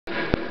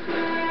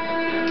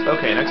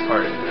Okay, next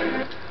part.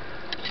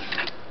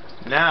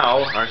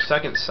 Now, our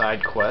second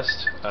side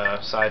quest,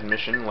 side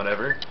mission,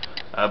 whatever,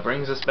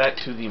 brings us back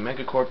to the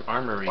Megacorp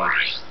Armory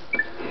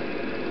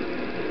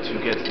to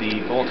get the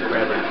bolt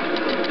grabber.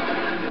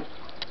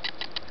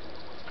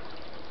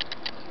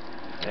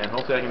 And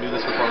hopefully I can do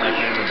this before my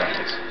camera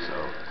dies, so...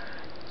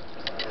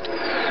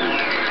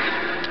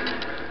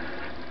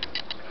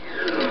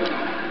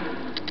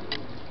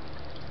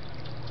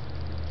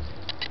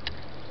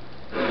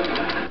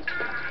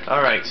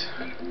 Alright.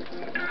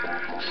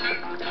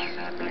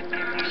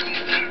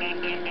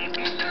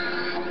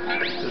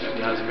 This is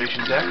the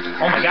observation deck.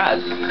 Oh my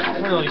god!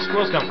 Where did all these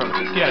squirrels come from?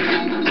 Get out of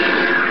here.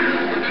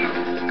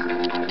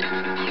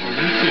 And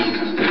you too.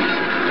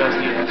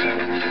 Dusty ass out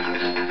of here.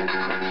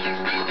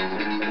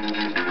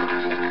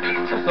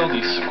 What's with all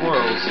these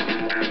squirrels?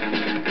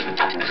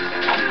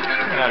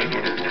 Get out of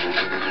here.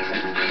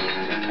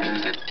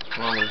 What's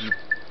wrong with you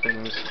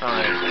things?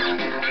 Alright.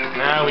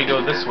 Now we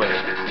go this way.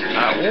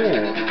 Oh!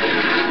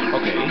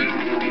 Okay.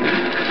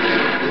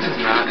 This is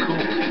not cool.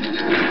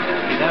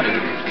 Get out of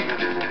here.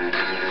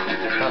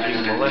 Stop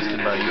being molested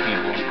by you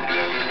people.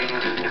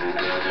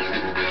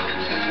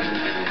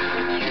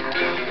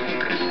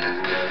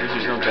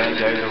 There's no bad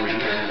guys over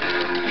here.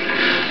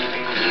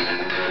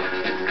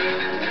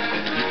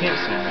 You can't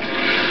see me.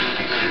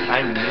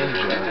 I'm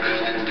ninja.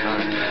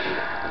 Alright.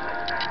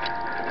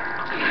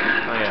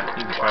 Oh yeah,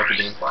 you can try for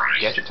being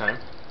gadget time.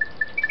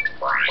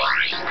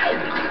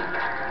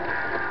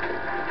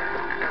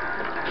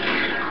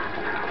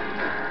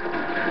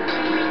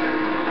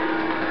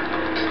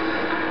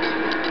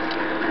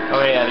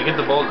 Oh yeah, to get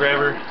the bolt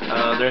grabber,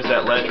 there's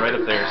that ledge right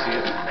up there, see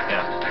it?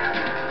 Yeah.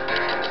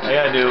 All I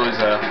gotta do is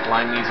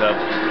line these up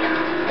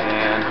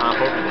and hop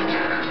over them.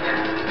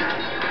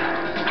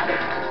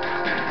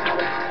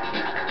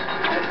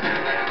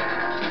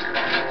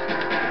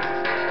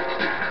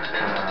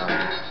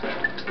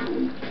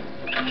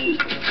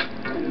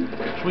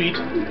 Sweet.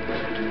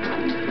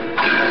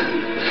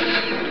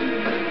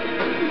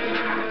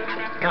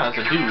 Ah, that's a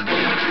dude.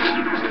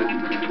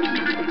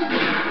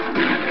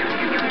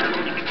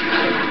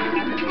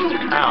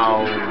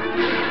 Ow.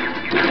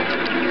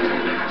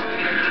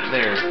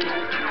 There.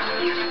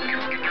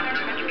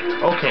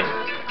 Okay.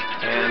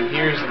 And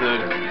here's the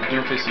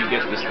doofus you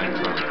get this thing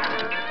from.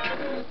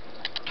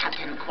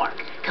 Captain Quark,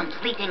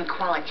 completing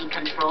quality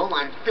control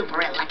on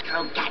Super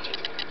Electro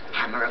Gadget.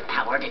 Hammer of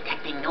power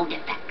detecting no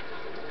defects.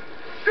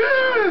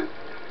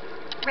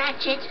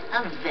 Ratchet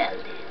of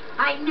Velvet.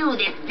 I knew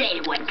this day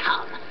would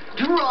come.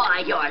 Draw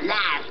your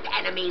last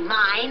enemy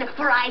mine,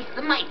 for I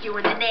smite you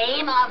in the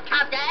name of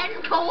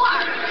Captain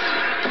Quark!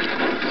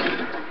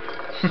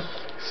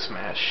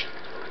 Smash.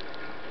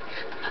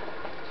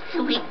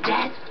 Sweet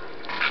death.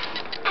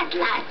 At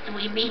last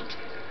we meet.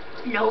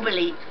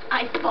 Nobly,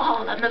 I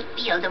fall on the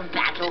field of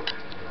battle.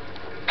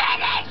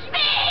 Finish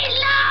me,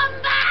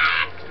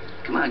 Lombax!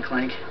 Come on,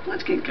 Clank.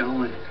 Let's get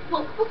going.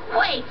 Well,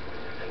 wait.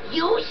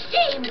 You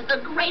shamed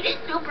the greatest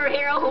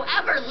superhero who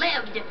ever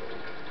lived.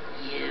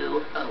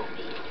 You owe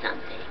me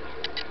something.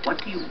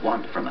 What do you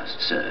want from us,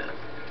 sir?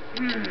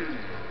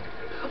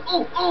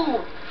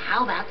 Oh,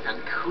 how about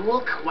some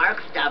cool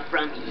Quark stuff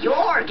from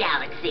your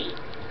galaxy?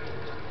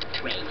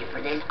 Trade you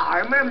for this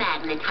armor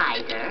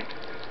magnetizer.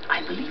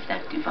 I believe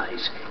that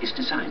device is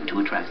designed to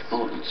attract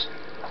bolts.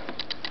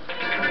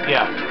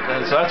 Yeah,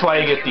 and so that's why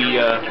you get the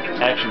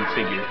action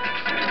figure.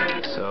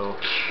 So...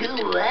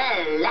 Cool.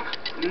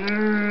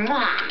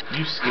 Mwah.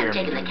 You scare I'm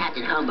taking me. the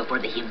captain home before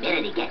the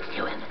humidity gets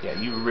to him. Yeah,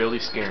 you really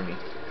scare me.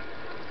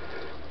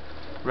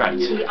 Right.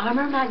 The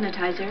armor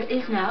magnetizer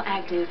is now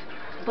active.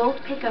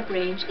 Bolt pickup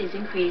range is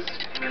increased.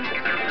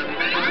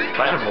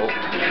 Platinum bolt.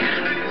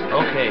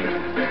 Okay.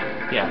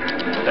 Yeah,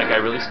 that guy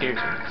really scares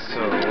me.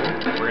 So,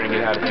 we're gonna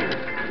get out of here.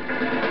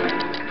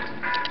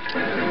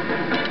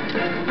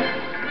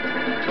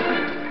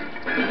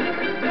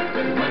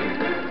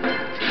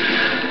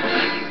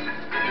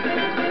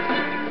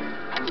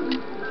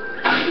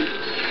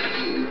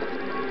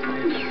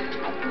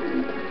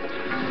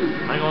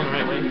 Am I going the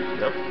right way?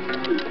 Yep.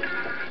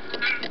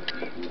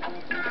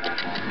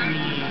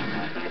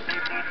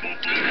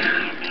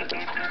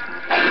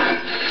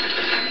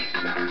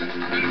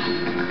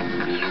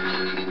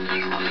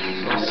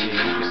 Let's see,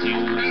 just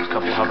used a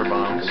couple hover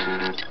bombs.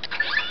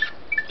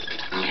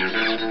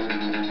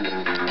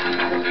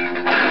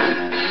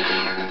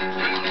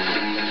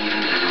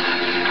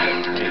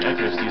 Wait, I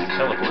could just use the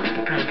teleport.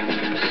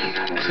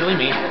 Silly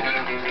me.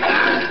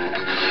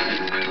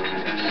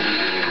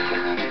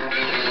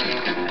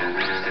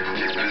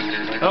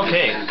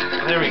 Okay,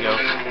 there we go.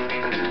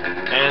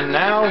 And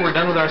now we're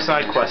done with our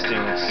side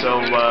questing.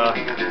 So,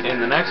 in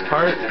the next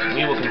part,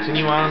 we will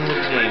continue on with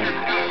the game.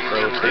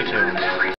 So stay tuned.